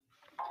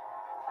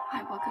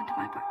Hi, welcome to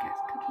my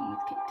podcast, Cooking with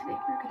Kate. Today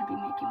we're going to be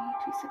making you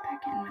to sit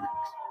back and relax.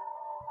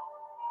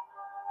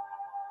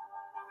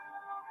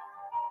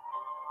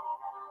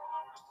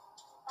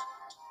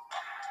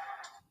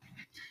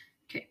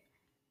 Okay,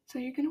 so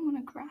you're going to want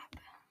to grab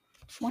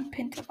 1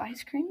 pint of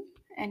ice cream,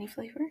 any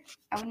flavor.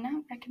 I would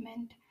not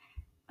recommend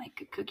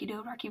like cookie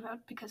dough Rocky Road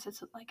because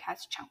it's like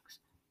has chunks.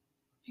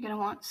 You're going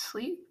to want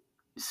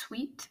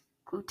sweet,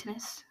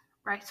 glutinous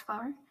rice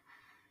flour,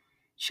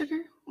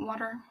 sugar,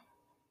 water,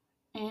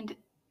 and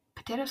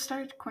potato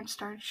starch,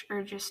 cornstarch,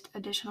 or just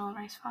additional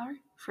rice flour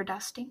for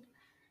dusting.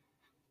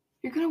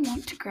 You're going to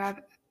want to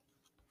grab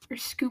or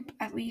scoop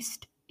at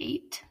least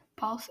 8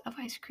 balls of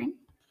ice cream,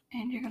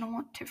 and you're going to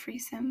want to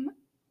freeze them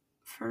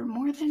for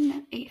more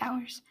than 8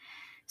 hours.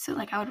 So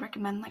like I would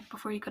recommend like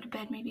before you go to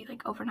bed, maybe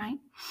like overnight.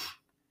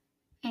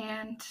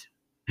 And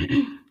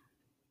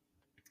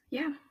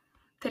yeah,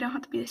 they don't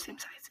have to be the same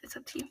size. It's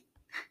up to you.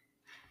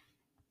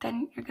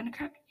 Then you're going to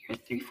grab your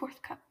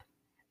 3/4 cup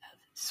of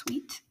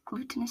sweet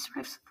glutinous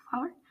rice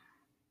flour,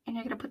 and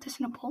you're going to put this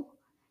in a bowl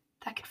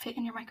that could fit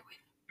in your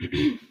microwave.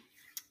 Then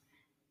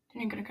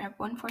you're going to grab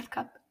 1/4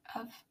 cup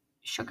of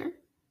sugar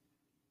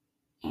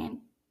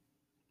and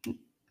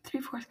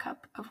 3/4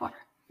 cup of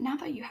water. Now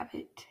that you have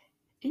it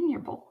in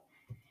your bowl,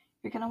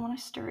 you're going to want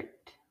to stir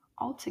it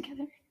all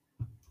together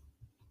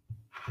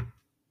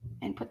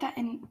and put that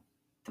in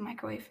the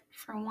microwave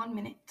for 1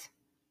 minute.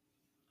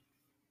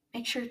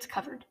 Make sure it's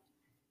covered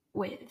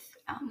with,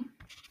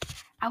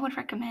 I would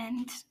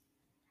recommend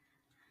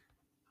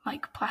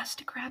like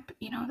plastic wrap,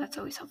 that's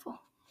always helpful.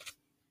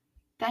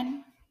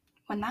 Then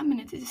when that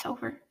minute is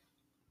over,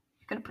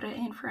 you're going to put it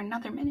in for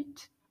another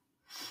minute.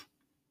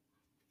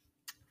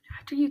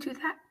 After you do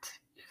that,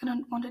 you're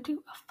going to want to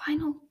do a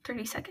final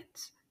 30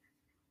 seconds.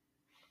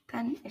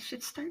 Then it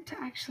should start to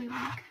actually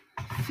like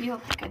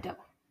feel like a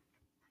dough.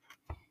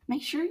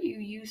 Make sure you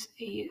use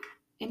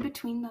in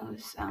between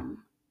those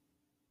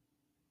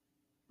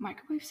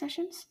microwave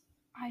sessions,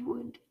 I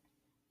would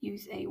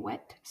use a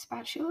wet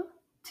spatula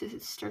to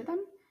stir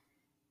them,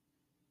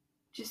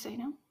 just so you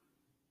know.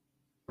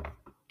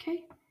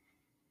 Okay,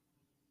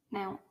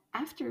 now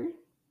after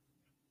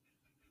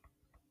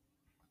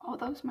all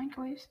those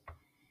microwaves,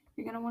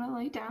 you're going to want to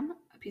lay down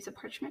a piece of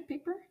parchment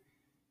paper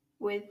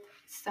with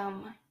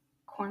some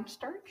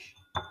cornstarch.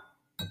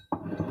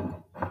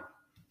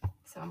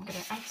 So I'm going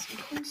to add some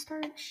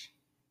cornstarch.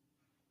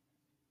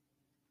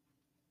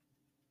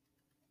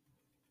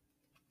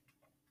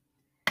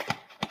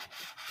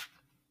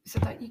 So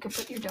that you can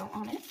put your dough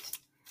on it.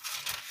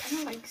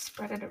 Kind of like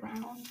spread it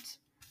around.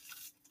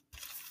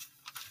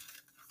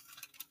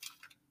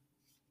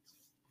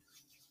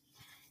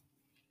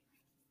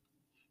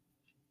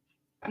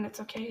 And it's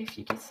okay if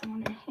you get some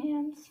on your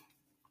hands.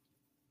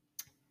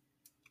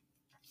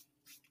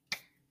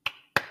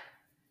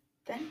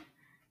 Then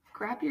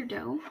grab your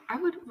dough. I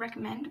would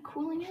recommend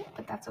cooling it,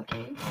 but that's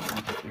okay.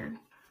 Like if you're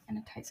in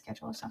a tight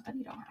schedule or something,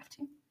 you don't have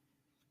to.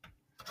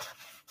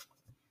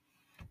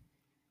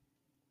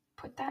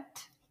 Put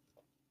that.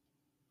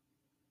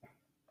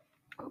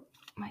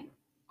 My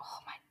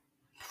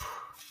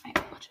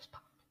elbow just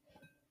popped.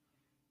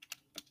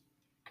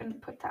 Gonna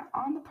put that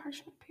on the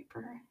parchment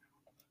paper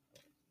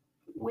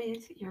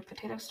with your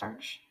potato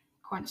starch,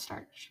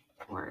 cornstarch,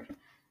 or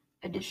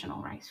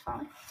additional rice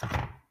flour.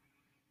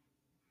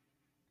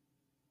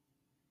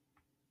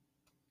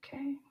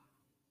 Okay.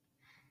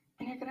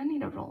 And you're gonna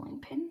need a rolling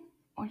pin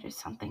or just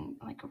something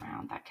like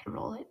around that could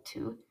roll it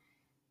to,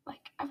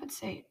 like, I would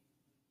say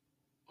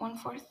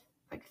 1/4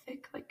 like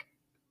thick, like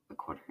a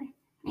quarter,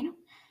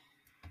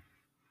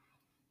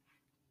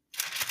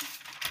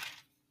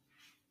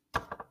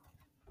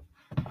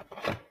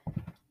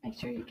 Make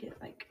sure you get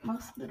like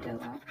most of the dough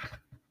out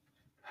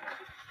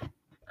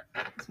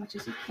as much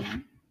as you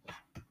can.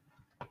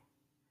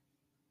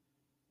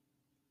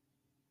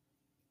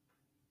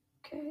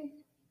 Okay.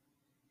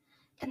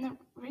 And the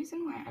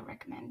reason why I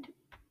recommend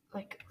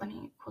like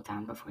letting it cool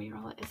down before you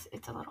roll it is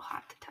it's a little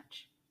hot to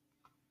touch.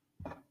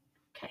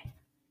 Okay.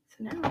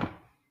 So now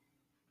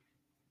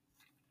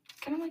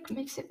kind of like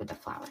mix it with the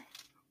flour.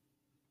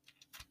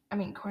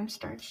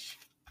 Cornstarch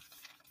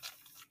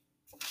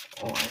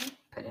or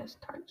potato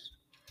starch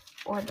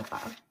or the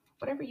flour,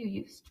 whatever you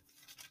use.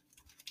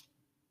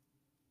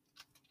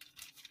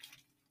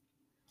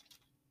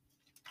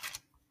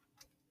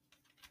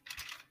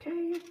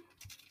 Okay.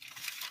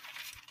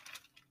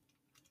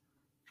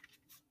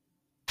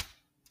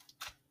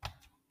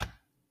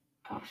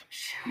 Oh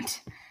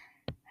shoot.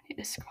 I need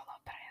to scroll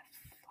up, but I have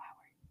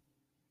flour.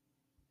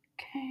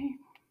 Okay.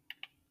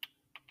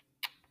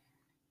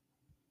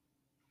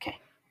 Okay.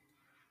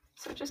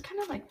 So just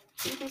kind of like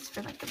do this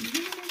for like a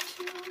minute or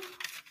two.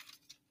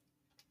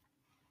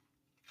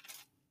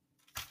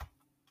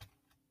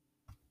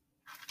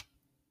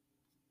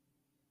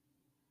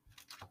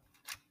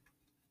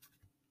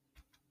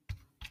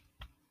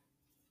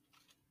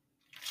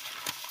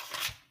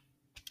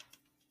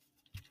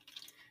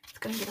 It's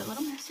gonna get a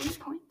little messy at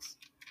points,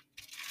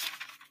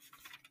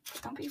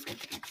 but don't be afraid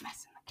to make a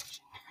mess in the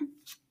kitchen.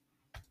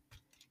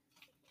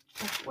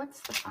 Like, what's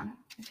the fun? on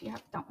if you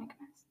don't make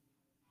a mess.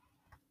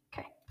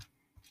 Okay.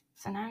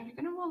 So now you're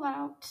gonna roll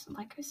out,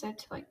 like I said,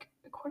 to like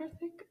a quarter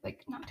thick,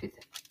 like not too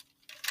thick.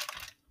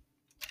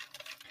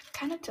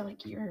 Kind of to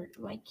like your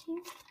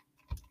liking.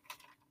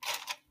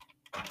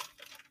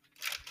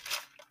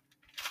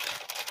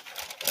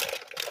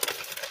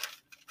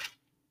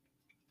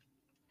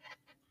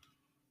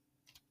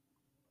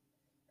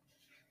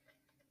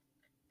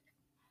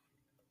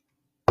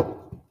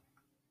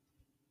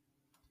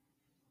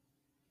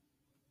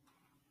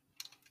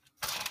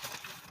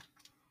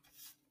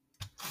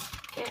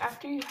 Okay,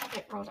 after you have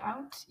it rolled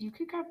out, you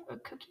could grab a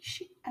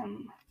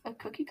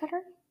cookie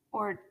cutter,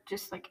 or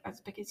just like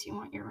as big as you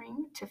want your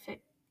ring to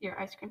fit your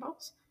ice cream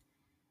balls.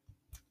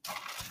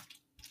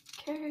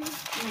 Okay, make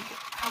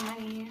how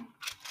many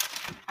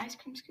ice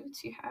cream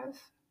scoops you have.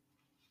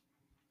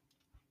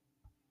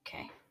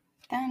 Okay,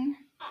 then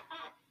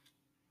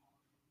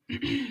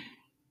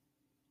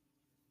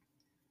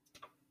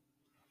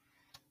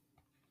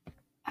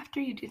after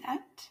you do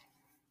that,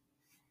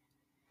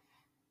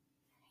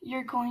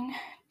 you're going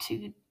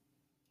to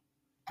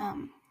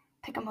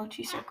take a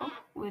mochi circle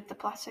with the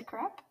plastic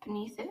wrap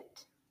beneath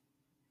it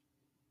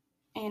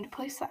and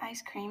place the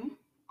ice cream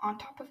on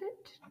top of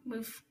it.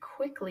 Move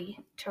quickly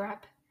to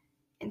wrap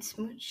and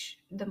smooch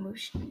the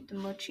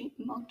mochi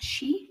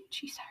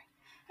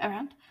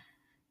around,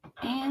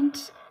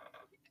 and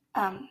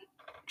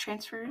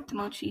transfer the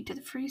mochi to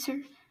the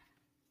freezer.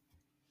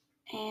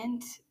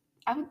 And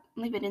I would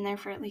leave it in there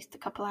for at least a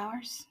couple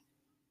hours,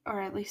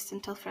 or at least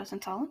until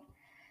frozen solid.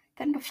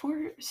 Then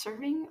before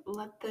serving,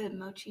 let the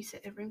mochi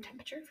sit at room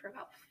temperature for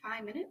about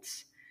 5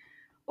 minutes,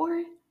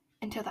 or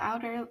until the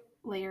outer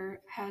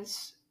layer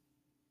has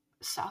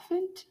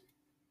softened.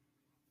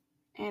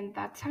 And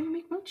that's how you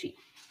make mochi.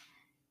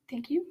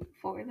 Thank you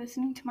for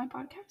listening to my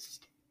podcast,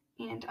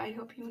 and I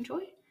hope you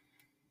enjoy.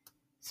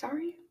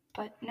 Sorry,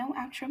 but no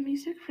outro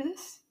music for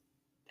this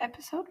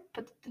episode,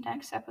 but the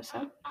next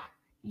episode,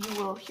 you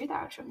will hear the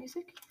outro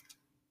music,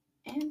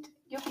 and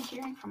you'll be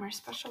hearing from our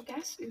special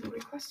guest who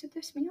requested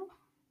this meal,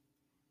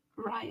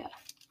 Raya.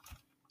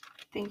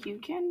 Thank you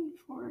again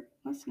for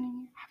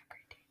listening. Have a